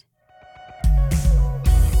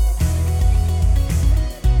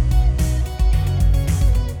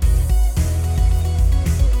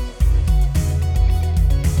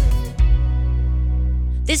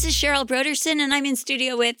Cheryl Broderson, and I'm in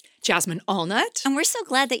studio with Jasmine Allnut. And we're so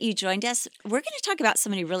glad that you joined us. We're going to talk about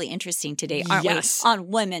somebody really interesting today, aren't Yes. we? On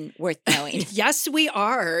women worth knowing. Yes, we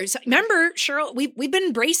are. Remember, Cheryl, we've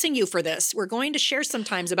been bracing you for this. We're going to share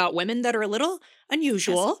sometimes about women that are a little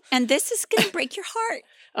unusual. Yes. And this is going to break your heart.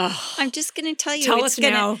 Oh, I'm just going to tell you. tell us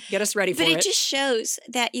now. Get us ready for But it. it just shows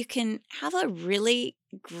that you can have a really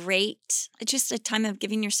great, just a time of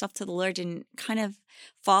giving yourself to the Lord and kind of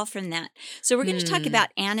fall from that. So we're going to talk about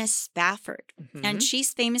Anna Spafford. And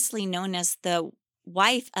she's famously known as the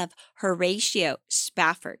wife of Horatio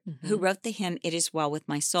Spafford, who wrote the hymn, It Is Well With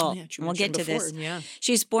My Soul. Yeah, And we'll get to this. Yeah.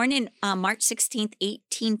 She was born in March 16th,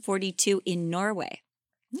 1842 in Norway.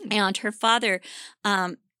 And her father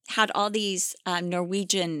had all these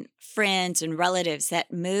Norwegian friends and relatives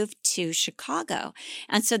that moved to Chicago.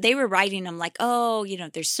 And so they were writing them like, oh, you know,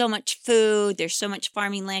 there's so much food, there's so much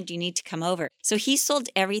farming land, you need to come over. So he sold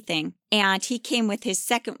everything and he came with his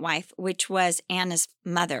second wife, which was Anna's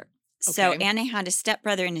mother. So Okay. Anna had a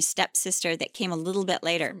stepbrother and a stepsister that came a little bit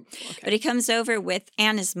later. Okay. But he comes over with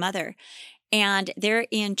Anna's mother. And they're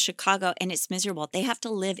in Chicago and it's miserable. They have to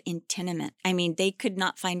live in tenement. I mean, they could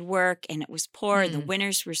not find work and it was poor. The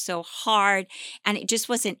winters were so hard and it just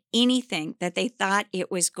wasn't anything that they thought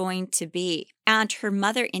it was going to be. And her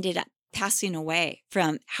mother ended up passing away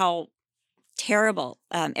from how terrible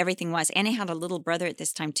everything was. Anna had a little brother at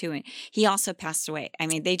this time too, and he also passed away. I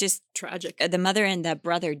mean, they just Tragic. the mother and the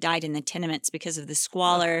brother died in the tenements because of the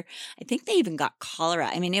squalor. I think they even got cholera.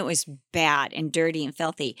 I mean, it was bad and dirty and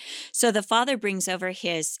filthy. So the father brings over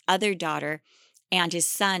his other daughter and his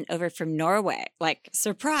son over from Norway. Like,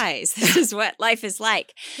 surprise, this is what life is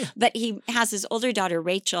like. But he has his older daughter,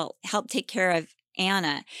 Rachel, help take care of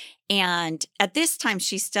Anna. And at this time,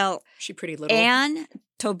 she's still She pretty little. Anne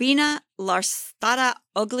Tobina Larstada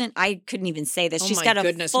Oglin. I couldn't even say this. Oh She's my got a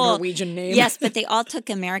goodness, full Norwegian name. Yes, but they all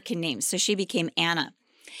took American names. So she became Anna.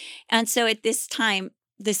 And so at this time,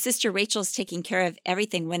 the sister Rachel is taking care of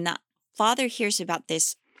everything when the father hears about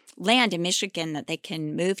this land in Michigan that they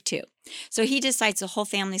can move to. So he decides the whole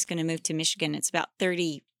family's going to move to Michigan. It's about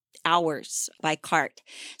 30 hours by cart.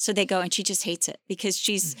 So they go and she just hates it because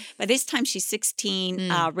she's, by this time she's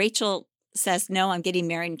 16. Rachel says, no, I'm getting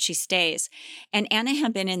married, and she stays. And Anna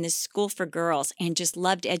had been in this school for girls and just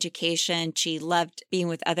loved education. She loved being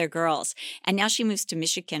with other girls. And now she moves to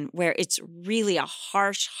Michigan where it's really a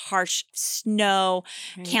harsh snow,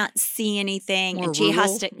 can't see anything. More and she has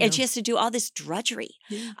rural, to, yeah. and she has to do all this drudgery.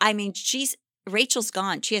 Yeah. I mean, Rachel's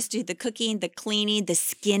gone. She has to do the cooking, the cleaning, the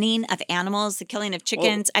skinning of animals, the killing of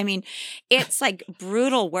chickens. I mean, it's like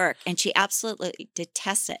brutal work and she absolutely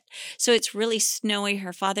detests it. So it's really snowy.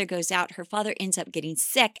 Her father goes out. Her father ends up getting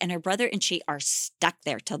sick and her brother and she are stuck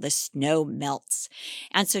there till the snow melts.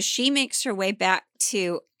 And so she makes her way back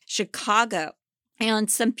to Chicago.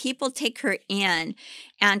 And some people take her in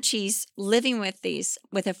and she's living with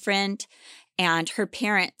a friend and her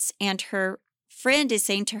parents. And her friend is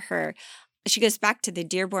saying to her, she goes back to the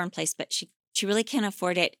Dearborn place, but she really can't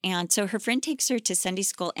afford it. And so her friend takes her to Sunday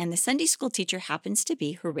school, and the Sunday school teacher happens to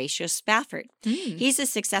be Horatio Spafford. He's a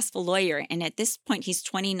successful lawyer, and at this point, he's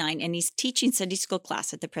 29, and he's teaching Sunday school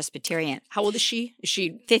class at the Presbyterian. How old is she? Is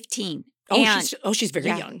she 15. she's very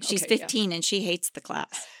young. She's Okay, 15, and she hates the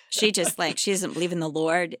class. She just she doesn't believe in the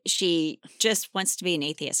Lord. She just wants to be an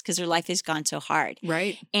atheist because her life has gone so hard.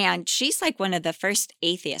 Right. And she's like one of the first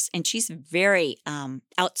atheists, and she's very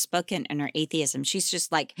outspoken in her atheism. She's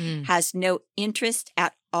just has no interest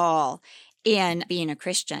at all in being a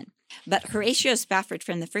Christian. But Horatio Spafford,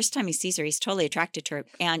 from the first time he sees her, he's totally attracted to her.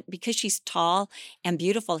 And because she's tall and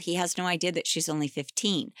beautiful, he has no idea that she's only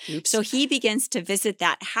 15. Oops. So he begins to visit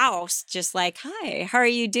that house just like, hi, how are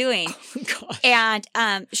you doing? Oh, gosh.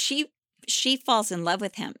 And she falls in love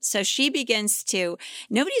with him. So she begins to,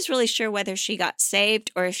 nobody's really sure whether she got saved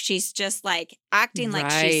or if she's just like acting like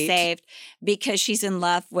she's Right. saved because she's in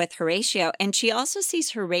love with Horatio. And she also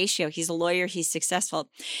sees Horatio, he's a lawyer, he's successful,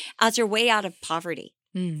 as her way out of poverty.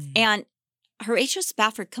 And Horatio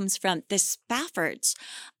Spafford comes from the Spaffords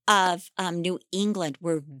of New England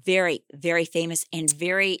were very, very famous and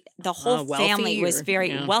the whole Wealthy family was or- very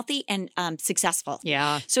yeah. wealthy and successful.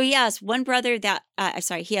 Yeah. So he has one brother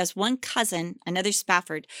he has one cousin, another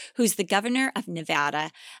Spafford, who's the governor of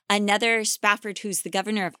Nevada, another Spafford who's the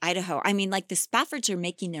governor of Idaho. I mean, like the Spaffords are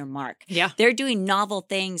making their mark. Yeah. They're doing novel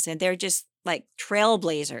things and they're just like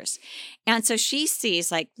trailblazers. And so she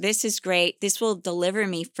sees like, this is great. This will deliver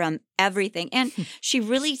me from everything. And she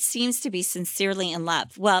really seems to be sincerely in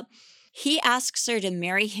love. Well, He asks her to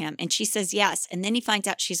marry him and she says yes. And then he finds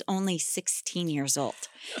out she's only 16 years old.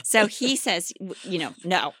 So he says,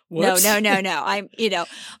 no.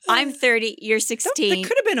 I'm 30, you're 16. That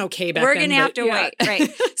could have been okay back We're then. going to have to wait.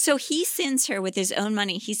 Right. So he sends her with his own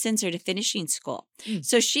money. He sends her to finishing school.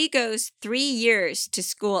 So she goes 3 years to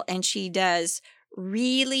school and she does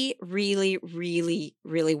really, really, really,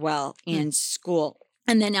 really well in school.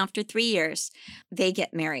 And then after 3 years, they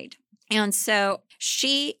get married. And so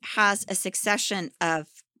she has a succession of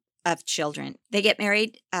children. They get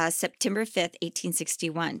married September 5th,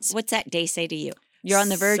 1861. So what's that day say to you? You're on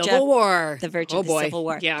the verge Civil War. The verge of the Civil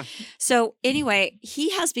War. Yeah. So anyway, he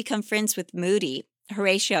has become friends with Moody,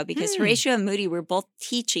 Horatio, because Horatio and Moody were both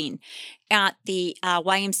teaching at the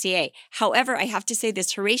YMCA. However, I have to say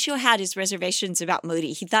this, Horatio had his reservations about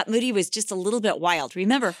Moody. He thought Moody was just a little bit wild.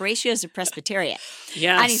 Remember, Horatio is a Presbyterian.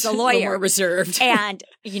 Yes. And he's a lawyer. More reserved. And,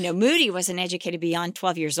 Moody wasn't educated beyond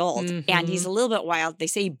 12 years old. And he's a little bit wild. They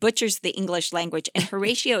say he butchers the English language. And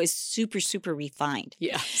Horatio is super, super refined.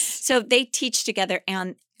 Yes. So they teach together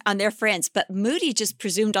and they're friends. But Moody just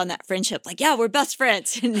presumed on that friendship. Like, yeah, we're best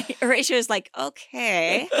friends. And Horatio is like,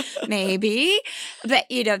 okay, maybe. But,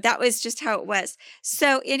 that was just how it was.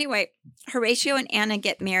 So anyway, Horatio and Anna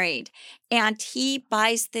get married. And he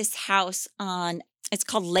buys this house it's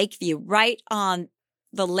called Lakeview, right on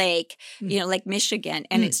the lake, Lake Michigan.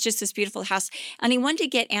 And it's just this beautiful house. And he wanted to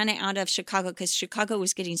get Anna out of Chicago because Chicago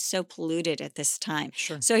was getting so polluted at this time.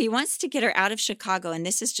 Sure. So he wants to get her out of Chicago. And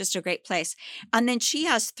this is just a great place. And then she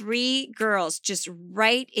has 3 girls just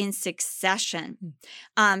right in succession.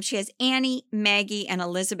 She has Annie, Maggie, and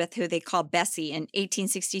Elizabeth, who they call Bessie in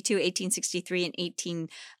 1862, 1863, and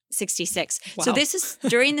 1866. Wow. So this is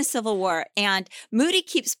during the Civil War. And Moody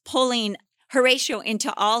keeps pulling Horatio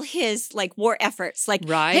into all his war efforts. Like,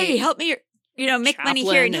 hey, help me, make money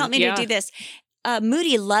here and help me to do this.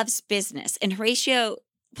 Moody loves business and Horatio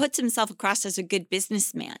puts himself across as a good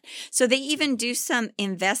businessman. So they even do some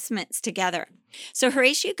investments together. So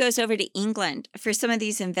Horatio goes over to England for some of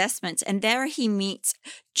these investments, and there he meets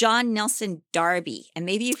John Nelson Darby. And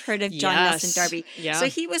maybe you've heard of John Nelson Darby. Yeah. So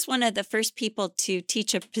he was one of the first people to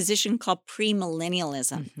teach a position called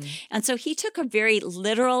premillennialism. And so he took a very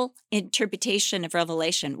literal interpretation of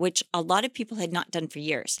Revelation, which a lot of people had not done for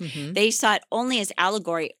years. They saw it only as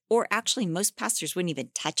allegory, or actually most pastors wouldn't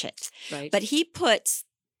even touch it. Right. But he puts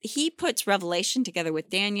Revelation together with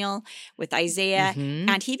Daniel, with Isaiah,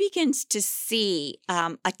 and he begins to see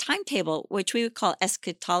a timetable, which we would call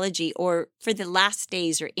eschatology, or for the last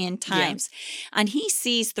days or end times. Yeah. And he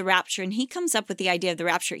sees the rapture, and he comes up with the idea of the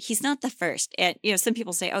rapture. He's not the first. And, some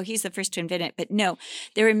people say, oh, he's the first to invent it. But no,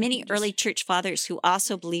 there were many early church fathers who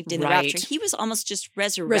also believed in the rapture. He was almost just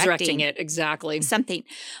resurrecting it, exactly. Something.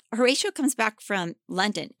 Horatio comes back from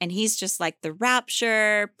London, and he's just like, the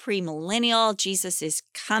rapture, premillennial, Jesus is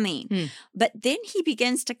coming. But then he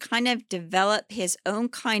begins to kind of develop his own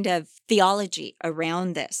kind of theology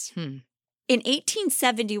around this. In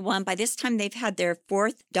 1871, by this time they've had their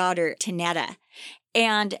 4th daughter, Tanetta,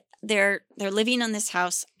 and they're living on this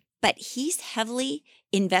house, but he's heavily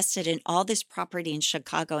invested in all this property in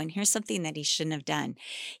Chicago. And here's something that he shouldn't have done.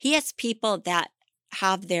 He has people that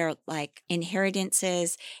have their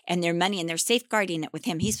inheritances and their money, and they're safeguarding it with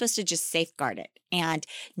him. He's supposed to just safeguard it and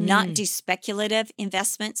not do speculative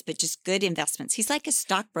investments, but just good investments. He's like a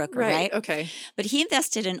stockbroker, right? Okay. But he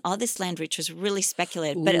invested in all this land, which was really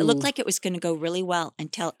speculative, but it looked like it was going to go really well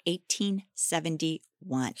until 1871.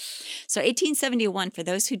 So 1871, for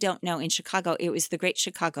those who don't know, in Chicago, it was the Great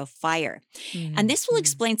Chicago Fire. And this will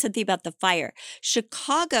explain something about the fire.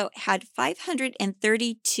 Chicago had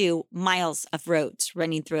 532 miles of roads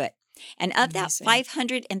running through it. And of that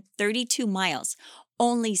 532 miles,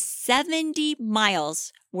 only 70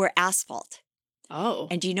 miles were asphalt. Oh.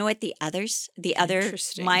 And do you know what the other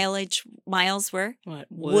miles were? What?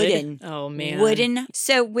 Wooden. Oh, man. Wooden.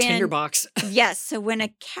 So when Tinderbox. Yes. So when a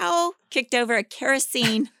cow kicked over a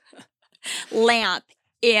kerosene lamp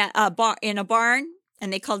in a barn,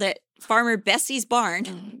 and they called it Farmer Bessie's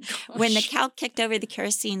barn, when the cow kicked over the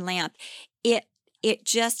kerosene lamp, it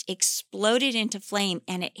just exploded into flame,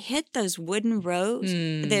 and it hit those wooden rows,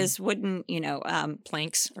 those wooden,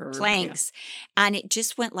 planks. And it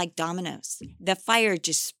just went like dominoes. The fire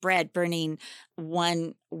just spread, burning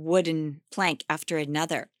one wooden plank after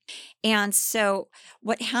another. And so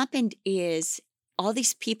what happened is all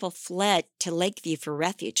these people fled to Lakeview for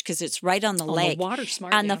refuge because it's right on the lake. The water's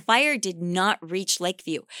smart. And the fire did not reach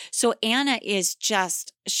Lakeview. So Anna is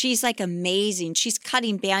she's like amazing. She's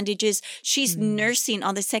cutting bandages. She's nursing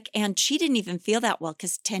all the sick. And she didn't even feel that well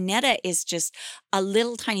because Tanetta is just a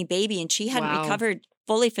little tiny baby and she hadn't recovered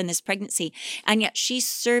fully from this pregnancy. And yet she's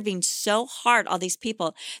serving so hard, all these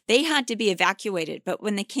people. They had to be evacuated. But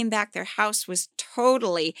when they came back, their house was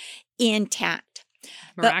totally intact.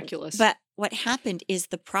 Miraculous. But what happened is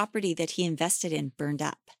the property that he invested in burned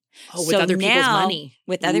up. Oh, with other people's money.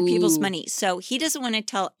 With other people's Ooh. money. So he doesn't want to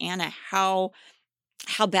tell Anna how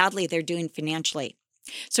badly they're doing financially.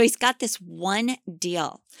 So he's got this one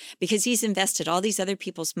deal because he's invested all these other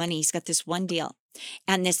people's money. He's got this one deal.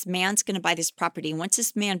 And this man's going to buy this property. And once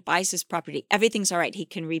this man buys this property, everything's all right. He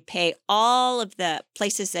can repay all of the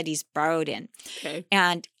places that he's borrowed in. Okay.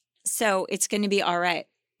 And so it's going to be all right.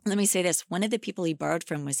 Let me say this. One of the people he borrowed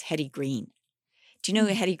from was Hetty Green. Do you know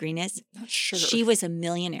who Hetty Green is? Not sure. She was a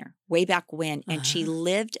millionaire way back when, and she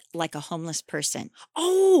lived like a homeless person.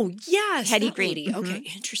 Oh, yes. Hetty that Green. lady. Mhm. Okay,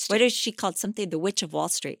 interesting. What is she called? Something, the Witch of Wall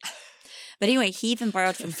Street. But anyway, he even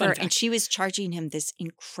borrowed from Fun her, fact. and she was charging him this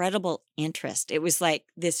incredible interest. It was like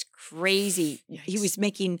this crazy. He Yikes. was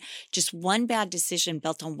making just one bad decision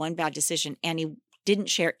built on one bad decision, and he didn't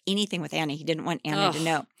share anything with Anna. He didn't want Anna to Ugh.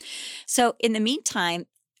 know. So in the meantime,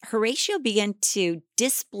 Horatio began to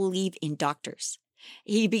disbelieve in doctors.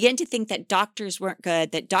 He began to think that doctors weren't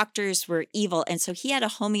good, that doctors were evil. And so he had a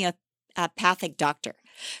homeopathic doctor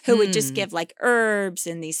who would just give like herbs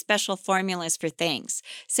and these special formulas for things.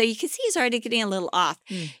 So you can see he's already getting a little off.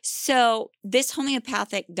 So this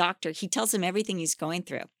homeopathic doctor, he tells him everything he's going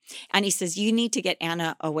through. And he says, you need to get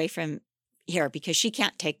Anna away from here because she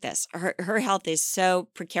can't take this. Her health is so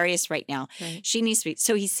precarious right now. Right. She needs to be.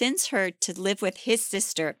 So he sends her to live with his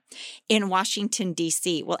sister in Washington,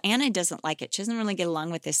 D.C. Well, Anna doesn't like it. She doesn't really get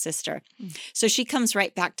along with his sister. So she comes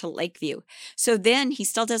right back to Lakeview. So then he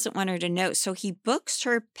still doesn't want her to know. So he books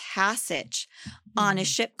her passage on a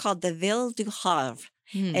ship called the Ville du Havre.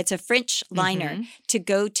 It's a French liner to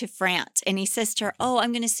go to France. And he says to her, oh,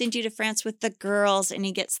 I'm going to send you to France with the girls. And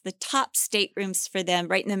he gets the top staterooms for them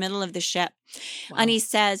right in the middle of the ship. Wow. And he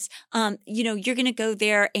says, you're going to go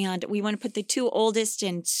there and we want to put the two oldest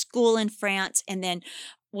in school in France. And then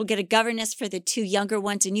we'll get a governess for the two younger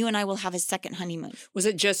ones. And you and I will have a second honeymoon. Was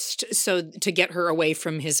it just so to get her away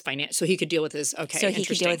from his finance, so he could deal with his, okay, So he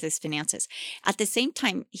could deal with his finances. At the same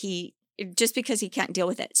time, just because he can't deal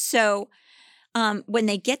with it. So when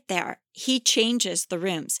they get there, he changes the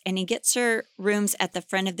rooms and he gets her rooms at the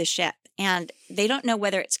front of the ship. And they don't know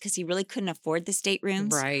whether it's because he really couldn't afford the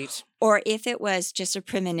staterooms Right. or if it was just a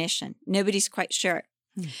premonition. Nobody's quite sure.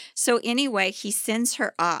 So anyway, he sends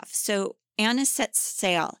her off. So Anna sets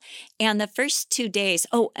sail. And the first 2 days,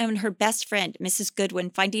 and her best friend, Mrs.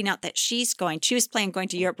 Goodwin, finding out that she was planning going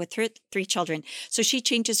to Europe with her 3 children. So she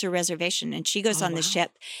changes her reservation and she goes on the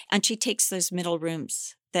ship and she takes those middle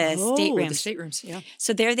rooms. The staterooms. The staterooms, yeah.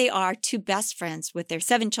 So there they are, 2 best friends with their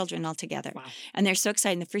 7 children all together. Wow. And they're so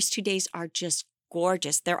excited. The first 2 days are just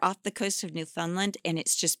gorgeous. They're off the coast of Newfoundland and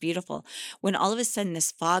it's just beautiful. When all of a sudden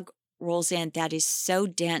this fog rolls in that is so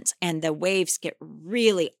dense and the waves get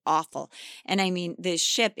really awful. And I mean, the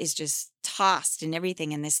ship is just tossed and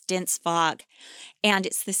everything in this dense fog. And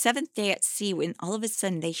it's the 7th day at sea when all of a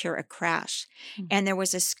sudden they hear a crash. And there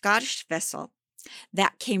was a Scottish vessel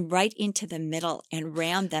that came right into the middle and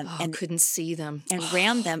rammed them and couldn't see them.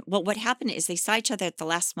 rammed them. Well, what happened is they saw each other at the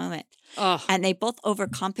last moment and they both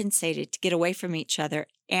overcompensated to get away from each other.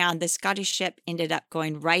 And the Scottish ship ended up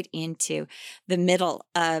going right into the middle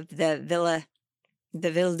of the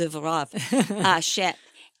Ville du Havre ship.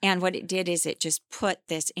 And what it did is it just put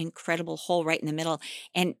this incredible hole right in the middle.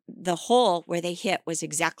 And the hole where they hit was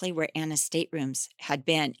exactly where Anna's staterooms had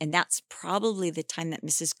been. And that's probably the time that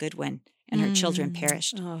Mrs. Goodwin and her children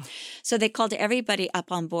perished. So they called everybody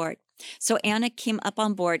up on board. So Anna came up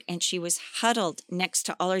on board and she was huddled next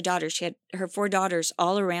to all her daughters. She had her 4 daughters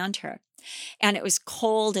all around her. And it was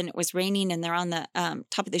cold and it was raining and they're on the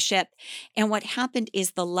top of the ship. And what happened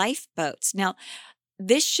is the lifeboats. Now,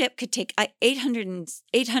 this ship could take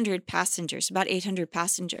 800 passengers, about 800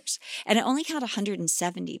 passengers, and it only had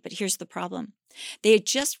 170. But here's the problem. They had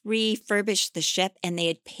just refurbished the ship and they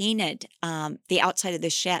had painted the outside of the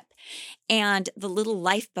ship. And the little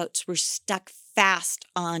lifeboats were stuck fast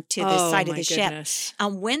onto the side of the ship.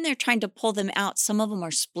 And when they're trying to pull them out, some of them are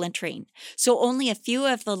splintering. So only a few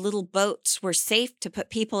of the little boats were safe to put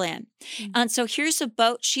people in. And so here's a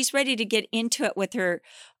boat. She's ready to get into it with her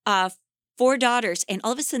 4 daughters. And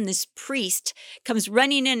all of a sudden, this priest comes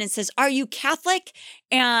running in and says, "Are you Catholic?"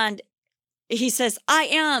 And he says, "I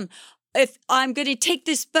am. If I'm going to take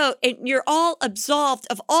this boat and you're all absolved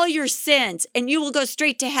of all your sins and you will go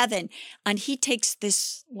straight to heaven." And he takes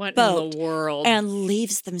this boat in the world? And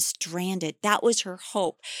leaves them stranded. That was her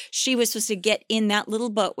hope. She was supposed to get in that little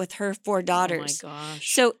boat with her 4 daughters. Oh my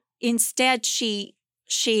gosh. So instead, she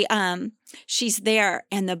she's there,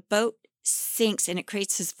 and the boat sinks, and it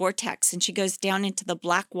creates this vortex, and she goes down into the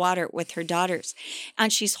black water with her daughters,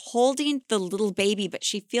 and she's holding the little baby, but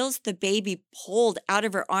she feels the baby pulled out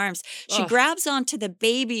of her arms. She Ugh. grabs onto the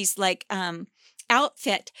baby's like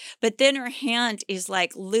outfit, but then her hand is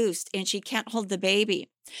like loosed, and she can't hold the baby.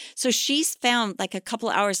 So she's found like a couple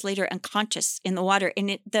hours later unconscious in the water,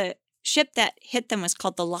 and the ship that hit them was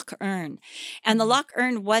called the Loch Earn, and the Loch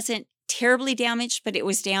Earn wasn't terribly damaged, but it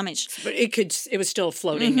was damaged. But it was still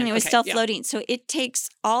floating. It was Okay, still yeah. floating. So it takes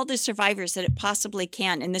all the survivors that it possibly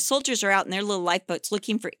can. And the soldiers are out in their little lifeboats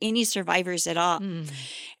looking for any survivors at all. Mm.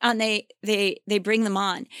 And they bring them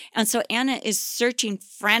on. And so Anna is searching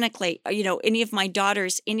frantically, any of my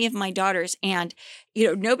daughters. And,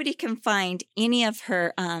 nobody can find any of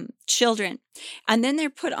her children. And then they're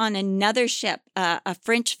put on another ship, a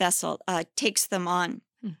French vessel takes them on.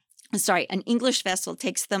 An English vessel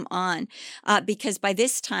takes them on because by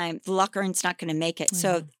this time the Loch Earn's not going to make it.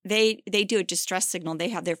 So they do a distress signal. They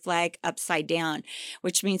have their flag upside down,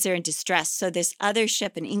 which means they're in distress. So this other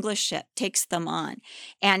ship, an English ship, takes them on,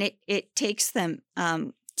 and it takes them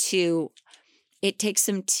to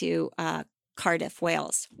Cardiff,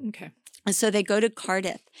 Wales. Okay. And so they go to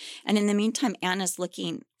Cardiff, and in the meantime, Anna's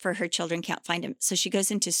looking for her children, can't find them. So she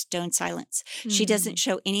goes into stone silence. She doesn't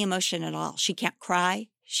show any emotion at all. She can't cry.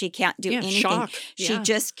 She can't do anything. Shock. She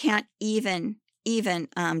just can't even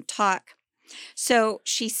talk. So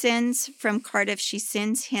she sends from Cardiff. She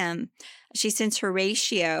sends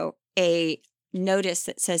Horatio a notice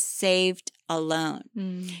that says "saved alone."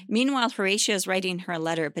 Meanwhile, Horatio's writing her a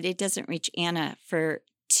letter, but it doesn't reach Anna for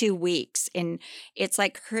 2 weeks, and it's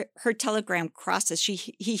like her telegram crosses.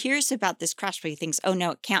 He hears about this crash, but he thinks, oh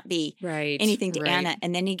no, it can't be anything to Anna,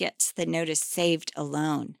 and then he gets the notice "saved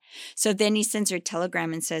alone." So then he sends her a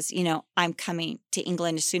telegram and says, I'm coming to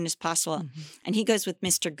England as soon as possible. And he goes with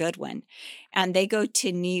Mr. Goodwin, and they go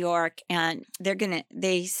to New York, and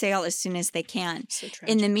they sail as soon as they can. So tragic.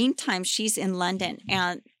 In the meantime, she's in London,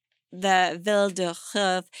 and the Ville de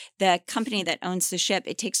Rêve, the company that owns the ship,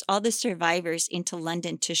 it takes all the survivors into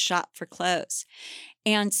London to shop for clothes.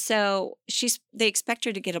 And so they expect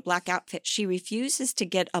her to get a black outfit. She refuses to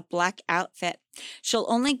get a black outfit. She'll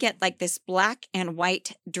only get like this black and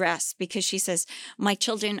white dress because she says, my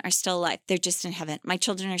children are still alive. They're just in heaven. My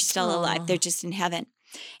children are still alive. They're just in heaven.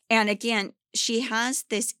 And again, she has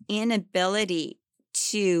this inability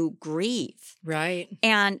to grieve. Right.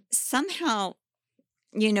 And somehow,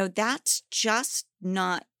 that's just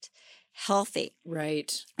not healthy.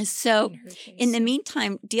 Right. So in the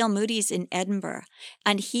meantime, D.L. Moody's in Edinburgh,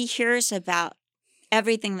 and he hears about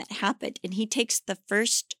everything that happened, and he takes the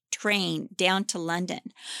first train down to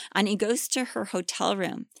London, and he goes to her hotel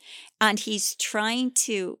room, and he's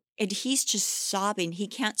just sobbing. He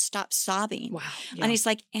can't stop sobbing. Wow. Yeah. And he's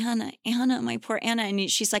like, Anna, my poor Anna.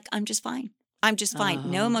 And she's like, I'm just fine. I'm just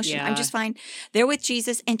fine. No emotion. Yeah. I'm just fine. They're with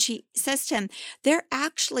Jesus. And she says to him, they're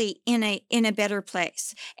actually in a better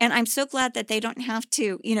place. And I'm so glad that they don't have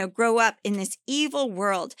to, grow up in this evil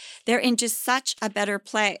world. They're in just such a better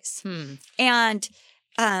place. And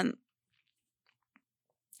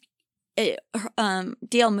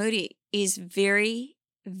D.L. Moody is very,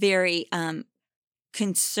 very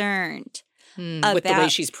concerned with the way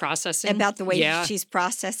she's processing. About the way she's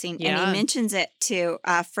processing. Yeah. And he mentions it to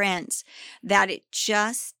friends that it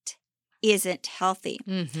just isn't healthy.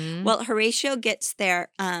 Well, Horatio gets there.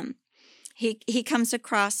 He comes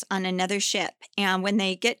across on another ship. And when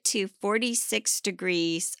they get to 46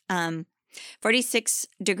 degrees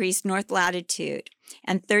north latitude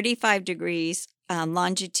and 35 degrees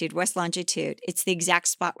west longitude, it's the exact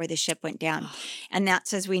spot where the ship went down. And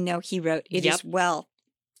that's, as we know, he wrote, "It is well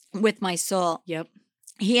with my soul." Yep.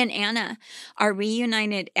 He and Anna are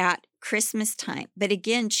reunited at Christmas time. But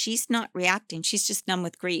again, she's not reacting. She's just numb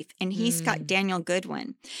with grief. And he's got Daniel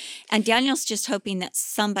Goodwin. And Daniel's just hoping that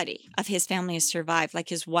somebody of his family has survived, like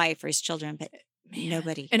his wife or his children, but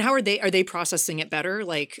nobody. And how are they processing it better?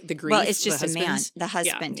 Like the grief? Well, it's just the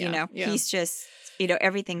husband, Yeah. He's just,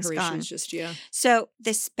 everything's gone. Just, So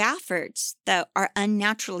the Spaffords, though, are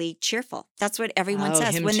unnaturally cheerful. That's what everyone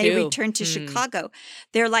says. him When they too. return to Chicago,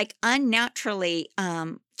 they're like unnaturally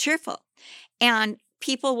cheerful. And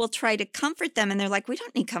people will try to comfort them, and they're like, we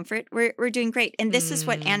don't need comfort. We're doing great. And this is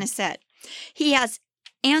what Anna said. He has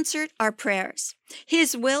answered our prayers.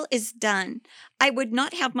 His will is done. I would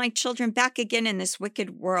not have my children back again in this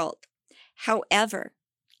wicked world. However,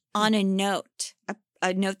 on a note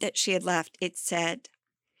that she had left, it said,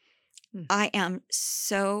 I am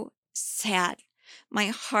so sad. My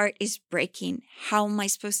heart is breaking. How am I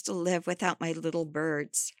supposed to live without my little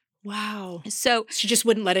birds? Wow. So She just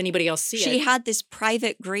wouldn't let anybody else see she it. had this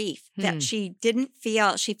private grief that she didn't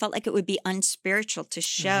feel. She felt like it would be unspiritual to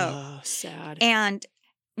show. Oh, sad. And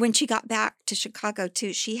when she got back to Chicago,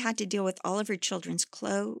 too, she had to deal with all of her children's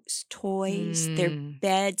clothes, toys, their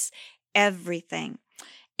beds, everything.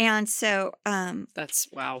 And so That's,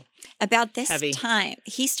 wow. about this Heavy. time,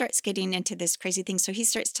 he starts getting into this crazy thing. So he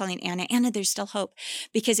starts telling Anna, there's still hope.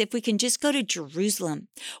 Because if we can just go to Jerusalem,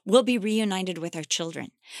 we'll be reunited with our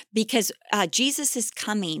children. Because Jesus is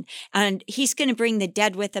coming and he's going to bring the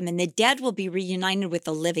dead with him, and the dead will be reunited with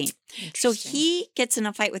the living. So he gets in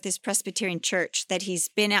a fight with this Presbyterian church that he's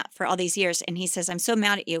been at for all these years. And he says, I'm so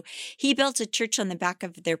mad at you. He built a church on the back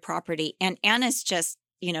of their property. And Anna's just,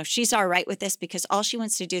 she's all right with this because all she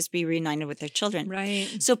wants to do is be reunited with their children. Right.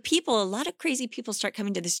 So a lot of crazy people start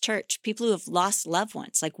coming to this church, people who have lost loved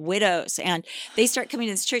ones, like widows, and they start coming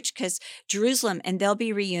to this church because Jerusalem, and they'll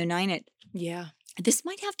be reunited. Yeah. This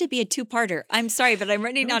might have to be a two-parter. I'm sorry, but I'm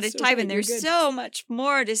running out of time, and there's so much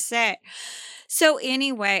more to say. So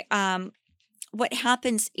anyway, what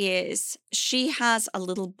happens is she has a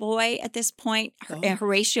little boy at this point,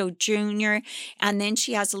 Horatio Jr., and then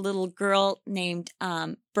she has a little girl named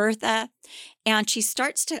Bertha, and she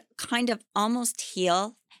starts to kind of almost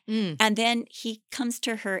heal. And then he comes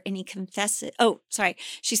to her and he confesses.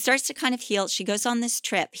 She starts to kind of heal. She goes on this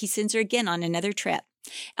trip. He sends her again on another trip.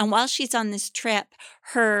 And while she's on this trip,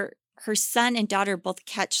 her son and daughter both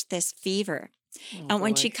catch this fever. And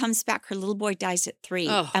when she comes back, her little boy dies at 3.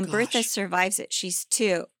 And Bertha survives it. She's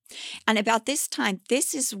 2. And about this time,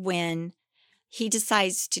 this is when he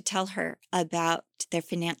decides to tell her about their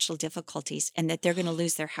financial difficulties and that they're going to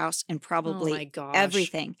lose their house and probably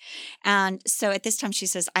everything. And so at this time, she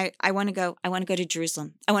says, I want to go to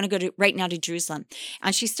Jerusalem. I want to go right now to Jerusalem.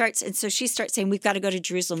 And she starts saying, we've got to go to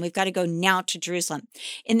Jerusalem. We've got to go now to Jerusalem.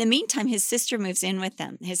 In the meantime, his sister moves in with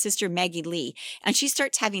them, his sister Maggie Lee, and she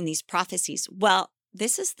starts having these prophecies. Well,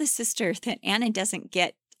 this is the sister that Anna doesn't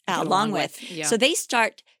get along with. Yeah. So they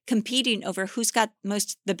start competing over who's got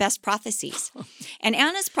the best prophecies. And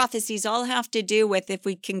Anna's prophecies all have to do with, if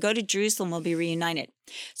we can go to Jerusalem, we'll be reunited.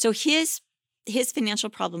 So his financial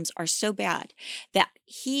problems are so bad that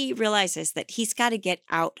he realizes that he's got to get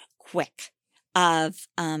out quick of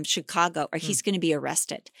Chicago or he's going to be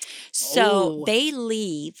arrested. So they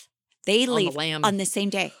leave on the same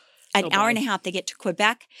day. An hour and a half, they get to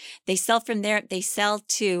Quebec. They sell from there. They sell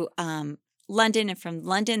to London, and from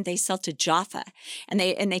London they sell to Jaffa, and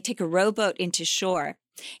they take a rowboat into shore,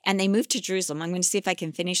 and they move to Jerusalem. I'm going to see if I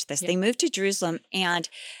can finish this. They move to Jerusalem, and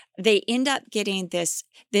they end up getting this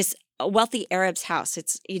wealthy Arab's house.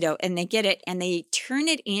 It's and they get it, and they turn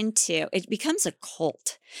it into, it becomes a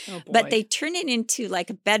cult. But they turn it into like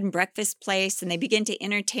a bed and breakfast place, and they begin to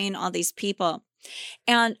entertain all these people.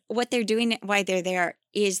 And what they're doing while they're there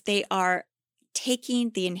is they are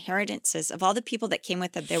taking the inheritances of all the people that came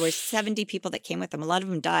with them. There were 70 people that came with them. A lot of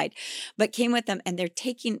them died, but came with them. And they're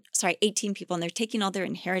 18 people, and they're taking all their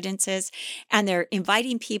inheritances, and they're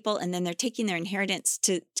inviting people, and then they're taking their inheritance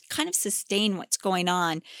to kind of sustain what's going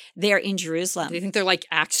on there in Jerusalem. Do you think they're like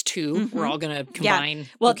Acts 2? We're all going to combine. Yeah.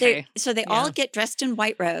 Well, they all get dressed in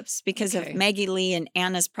white robes because of Maggie Lee and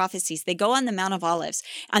Anna's prophecies. They go on the Mount of Olives,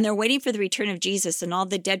 and they're waiting for the return of Jesus and all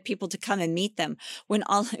the dead people to come and meet them. When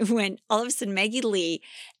all of a sudden Maggie Lee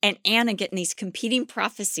and Anna get in these competing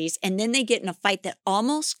prophecies, and then they get in a fight that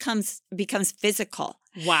almost becomes physical.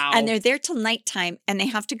 Wow. And they're there till nighttime, and they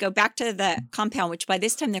have to go back to the compound, which by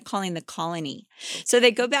this time they're calling the colony. So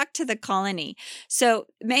they go back to the colony. So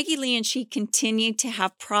Maggie Lee and she continue to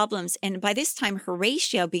have problems. And by this time,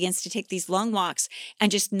 Horatio begins to take these long walks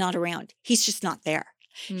and just not around. He's just not there.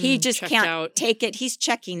 He just can't take it. He's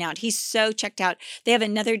checking out. He's so checked out. They have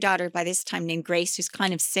another daughter by this time named Grace, who's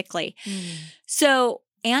kind of sickly. So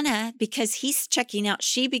Anna, because he's checking out,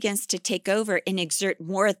 she begins to take over and exert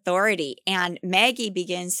more authority. And Maggie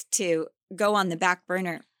begins to go on the back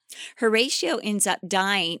burner. Horatio ends up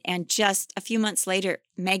dying, and just a few months later,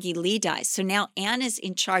 Maggie Lee dies. So now Anna's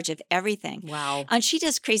in charge of everything. Wow. And she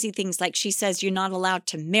does crazy things like she says, you're not allowed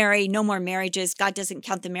to marry, no more marriages. God doesn't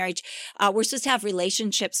count the marriage. We're supposed to have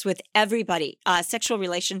relationships with everybody, sexual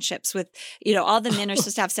relationships with, all the men are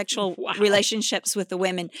supposed to have sexual relationships with the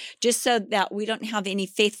women, just so that we don't have any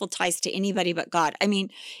faithful ties to anybody but God. I mean,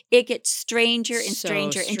 it gets stranger and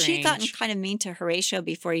stranger. And she'd gotten kind of mean to Horatio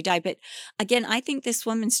before he died. But again, I think this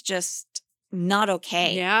woman's just not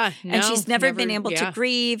okay. Yeah. No, and she's never been able to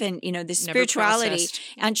grieve, and the spirituality.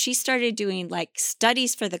 And she started doing like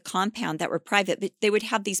studies for the compound that were private, but they would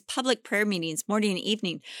have these public prayer meetings morning and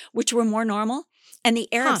evening, which were more normal. And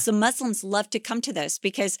the Arabs, the Muslims, loved to come to those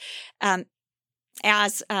because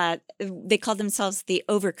as they called themselves the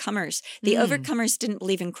overcomers. The overcomers didn't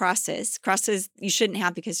believe in crosses. Crosses you shouldn't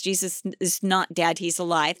have because Jesus is not dead; he's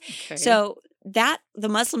alive. Okay. So that the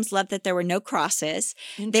Muslims loved that there were no crosses.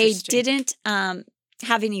 They didn't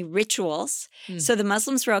have any rituals. So the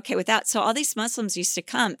Muslims were okay with that. So all these Muslims used to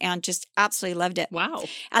come and just absolutely loved it. Wow.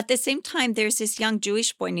 At the same time, there's this young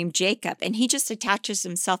Jewish boy named Jacob, and he just attaches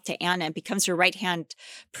himself to Anna and becomes her right-hand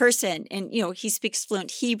person. And, he speaks fluent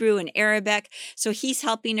Hebrew and Arabic. So he's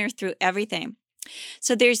helping her through everything.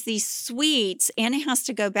 So there's these Swedes. Anna has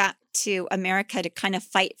to go back to America to kind of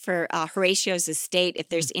fight for Horatio's estate if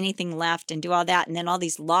there's anything left and do all that. And then all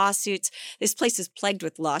these lawsuits. This place is plagued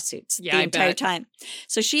with lawsuits the entire time.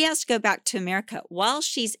 So she has to go back to America. While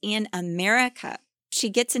she's in America, she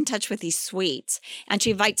gets in touch with these Swedes and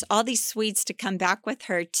she invites all these Swedes to come back with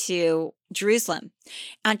her to Jerusalem.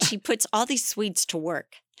 And she puts all these Swedes to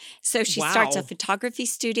work. So she starts a photography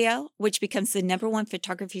studio, which becomes the #1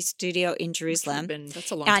 photography studio in Jerusalem. That's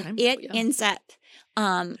a long time ago. And it ends up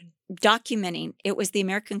documenting. It was the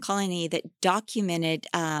American colony that documented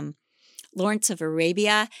Lawrence of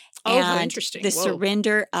Arabia and the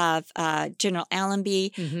surrender of General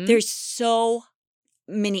Allenby. There's so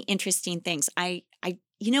many interesting things.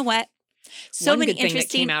 You know what? So many interesting thing that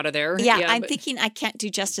came out of there. Yeah, I'm thinking I can't do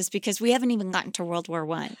justice because we haven't even gotten to World War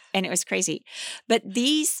I, and it was crazy. But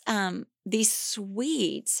these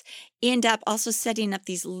Swedes end up also setting up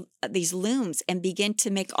these looms and begin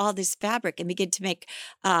to make all this fabric and begin to make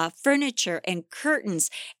furniture and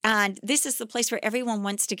curtains. And this is the place where everyone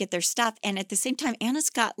wants to get their stuff. And at the same time,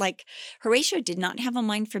 Anna's got Horatio did not have a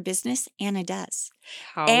mind for business. Anna does.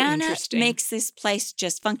 How Anna interesting. makes this place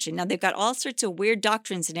just function. Now, they've got all sorts of weird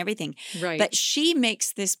doctrines and everything. Right. But she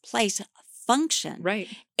makes this place function. Right.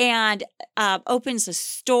 And opens a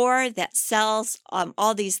store that sells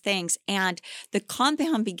all these things. And the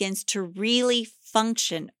compound begins to really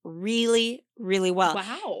function really, really well.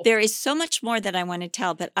 Wow. There is so much more that I want to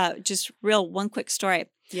tell, but just one quick story.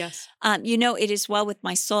 Yes. It is well with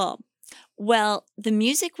my soul. Well, the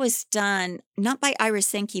music was done not by Ira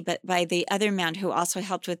Sankey, but by the other man who also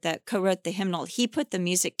helped with co-wrote the hymnal. He put the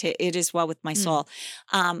music to "It Is Well With My Soul."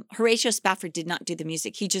 Horatio Spafford did not do the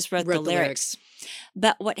music. He just wrote the lyrics.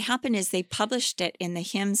 But what happened is they published it in the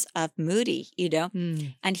hymns of Moody,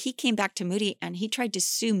 and he came back to Moody and he tried to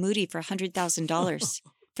sue Moody for $100,000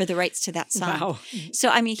 for the rights to that song. Wow.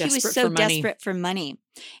 So, he was so desperate for money.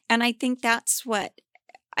 And I think that's what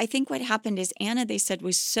happened is Anna, they said,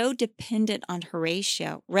 was so dependent on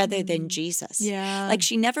Horatio rather than Jesus. Yeah.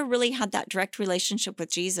 She never really had that direct relationship with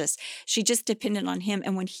Jesus. She just depended on him.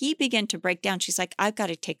 And when he began to break down, she's like, I've got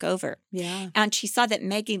to take over. Yeah. And she saw that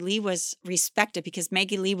Maggie Lee was respected because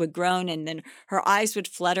Maggie Lee would groan and then her eyes would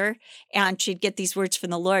flutter and she'd get these words from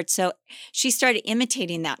the Lord. So she started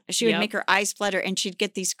imitating that. She would make her eyes flutter and she'd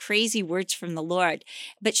get these crazy words from the Lord.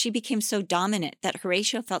 But she became so dominant that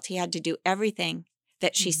Horatio felt he had to do everything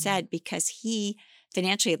that she said because he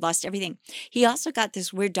financially had lost everything. He also got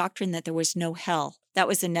this weird doctrine that there was no hell. That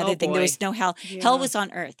was another thing. There was no hell. Yeah. Hell was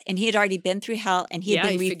on earth, and he had already been through hell, and he had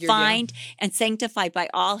been refined and sanctified by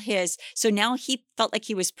all his. So now he felt like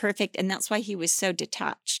he was perfect, and that's why he was so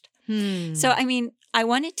detached. So, I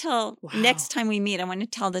want to tell, next time we meet, I want to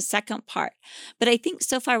tell the second part. But I think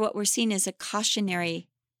so far what we're seeing is a cautionary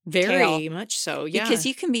Very much so, yeah. Because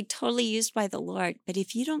you can be totally used by the Lord, but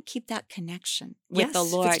if you don't keep that connection with the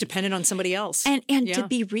Lord. If it's dependent on somebody else. And to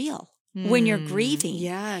be real when you're grieving.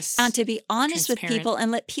 Yes. And to be honest with people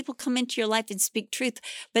and let people come into your life and speak truth.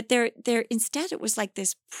 But they're instead it was like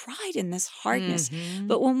this pride and this hardness.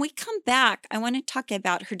 But when we come back, I want to talk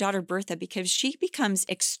about her daughter Bertha because she becomes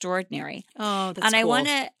extraordinary. Oh, that's cool.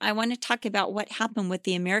 And I want to talk about what happened with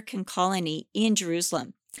the American colony in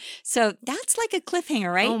Jerusalem. So that's like a cliffhanger,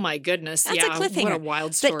 right? Oh my goodness. That's a cliffhanger. What a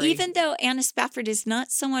wild story. But even though Anna Spafford is not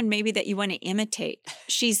someone maybe that you want to imitate,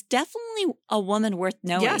 she's definitely a woman worth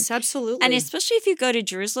knowing. Yes, absolutely. And especially if you go to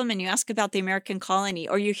Jerusalem and you ask about the American colony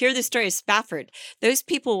or you hear the story of Spafford, those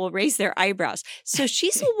people will raise their eyebrows. So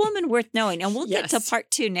she's a woman worth knowing. And we'll get to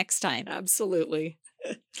part 2 next time. Absolutely.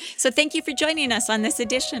 So thank you for joining us on this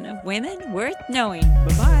edition of Women Worth Knowing.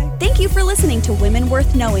 Bye-bye. Thank you for listening to Women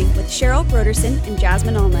Worth Knowing with Cheryl Broderson and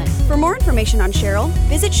Jasmine Allnut. For more information on Cheryl,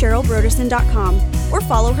 visit CherylBroderson.com or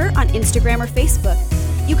follow her on Instagram or Facebook.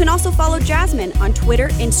 You can also follow Jasmine on Twitter,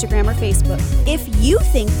 Instagram, or Facebook. If you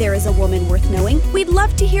think there is a woman worth knowing, we'd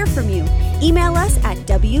love to hear from you. Email us at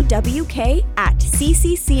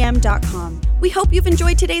wwk@cccm.com. We hope you've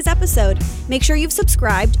enjoyed today's episode. Make sure you've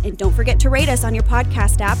subscribed and don't forget to rate us on your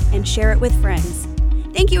podcast app and share it with friends.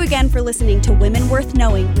 Thank you again for listening to Women Worth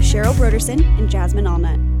Knowing with Cheryl Broderson and Jasmine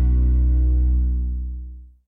Allnut.